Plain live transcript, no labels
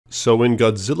So in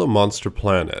Godzilla Monster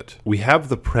Planet, we have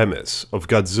the premise of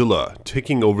Godzilla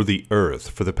taking over the Earth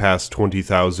for the past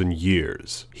 20,000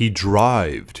 years. He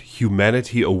drove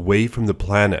humanity away from the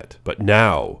planet, but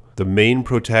now the main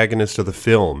protagonist of the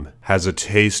film has a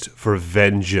taste for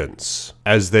vengeance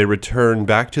as they return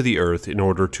back to the Earth in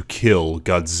order to kill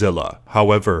Godzilla.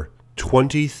 However,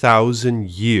 20,000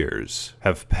 years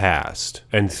have passed,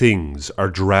 and things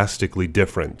are drastically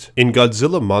different. In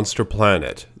Godzilla Monster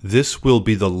Planet, this will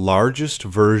be the largest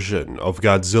version of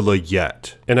Godzilla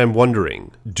yet. And I'm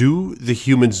wondering, do the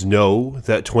humans know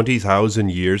that 20,000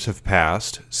 years have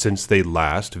passed since they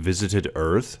last visited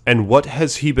Earth? And what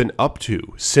has he been up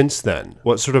to since then?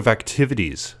 What sort of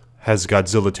activities has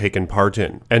Godzilla taken part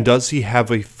in? And does he have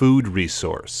a food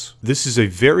resource? This is a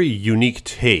very unique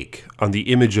take on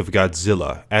the image of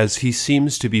Godzilla, as he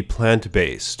seems to be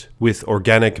plant-based, with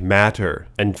organic matter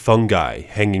and fungi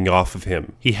hanging off of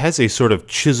him. He has a sort of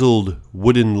chiseled,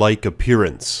 wooden-like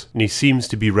appearance, and he seems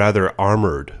to be rather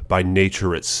armored by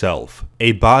nature itself.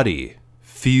 A body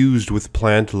fused with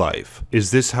plant life.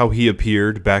 Is this how he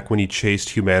appeared back when he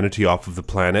chased humanity off of the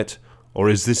planet? Or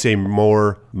is this a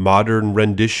more modern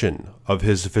rendition of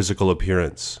his physical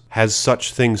appearance? Has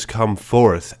such things come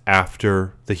forth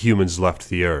after the humans left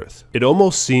the Earth? It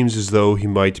almost seems as though he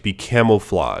might be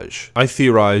camouflage. I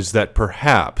theorize that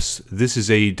perhaps this is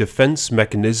a defense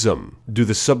mechanism. Do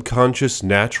the subconscious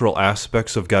natural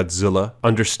aspects of Godzilla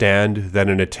understand that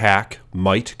an attack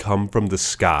might come from the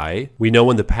sky? We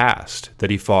know in the past that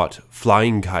he fought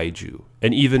flying kaiju,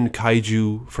 and even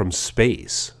kaiju from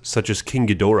space, such as King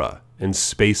Ghidorah and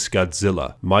Space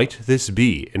Godzilla. Might this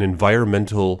be an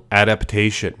environmental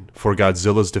adaptation for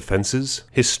Godzilla's defenses?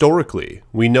 Historically,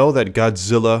 we know that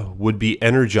Godzilla would be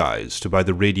energized by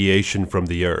the radiation from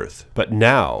the Earth. But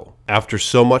now, after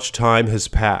so much time has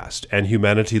passed and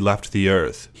humanity left the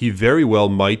Earth, he very well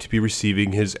might be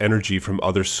receiving his energy from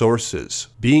other sources.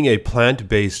 Being a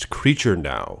plant-based creature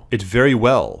now, it very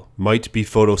well might be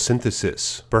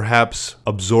photosynthesis, perhaps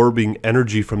absorbing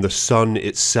energy from the sun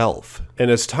itself.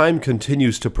 And as time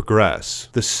continues to progress,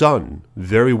 the sun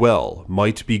very well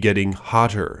might be getting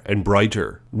hotter and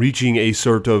brighter, reaching a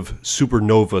sort of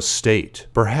supernova state.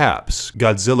 Perhaps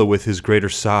Godzilla, with his greater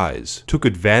size, took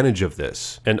advantage of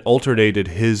this and alternated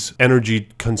his energy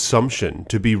consumption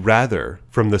to be rather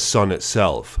from the sun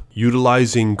itself,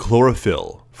 utilizing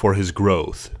chlorophyll for his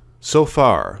growth. So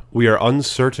far, we are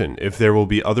uncertain if there will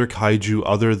be other kaiju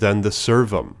other than the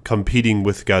Servum competing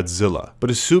with Godzilla. But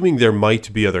assuming there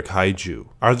might be other kaiju,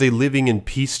 are they living in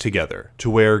peace together, to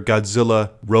where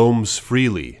Godzilla roams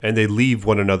freely and they leave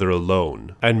one another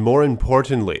alone? And more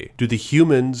importantly, do the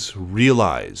humans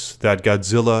realize that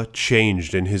Godzilla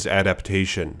changed in his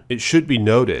adaptation? It should be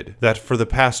noted that for the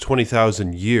past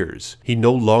 20,000 years, he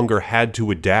no longer had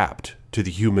to adapt to the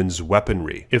humans'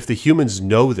 weaponry. If the humans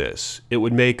know this, it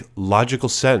would make logical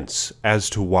sense as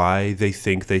to why they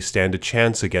think they stand a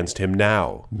chance against him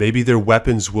now. Maybe their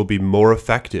weapons will be more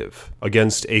effective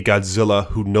against a Godzilla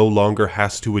who no longer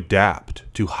has to adapt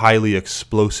to highly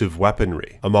explosive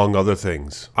weaponry, among other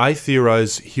things. I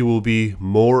theorize he will be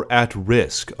more at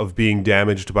risk of being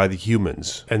damaged by the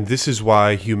humans, and this is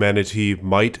why humanity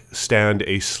might stand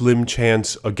a slim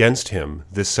chance against him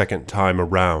this second time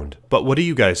around. But what do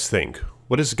you guys think?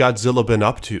 What has Godzilla been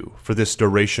up to for this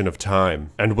duration of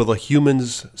time? And will the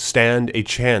humans stand a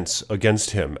chance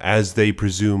against him as they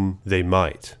presume they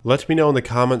might? Let me know in the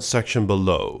comments section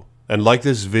below. And like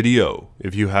this video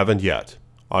if you haven't yet.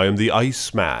 I am the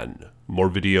Iceman. More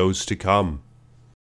videos to come.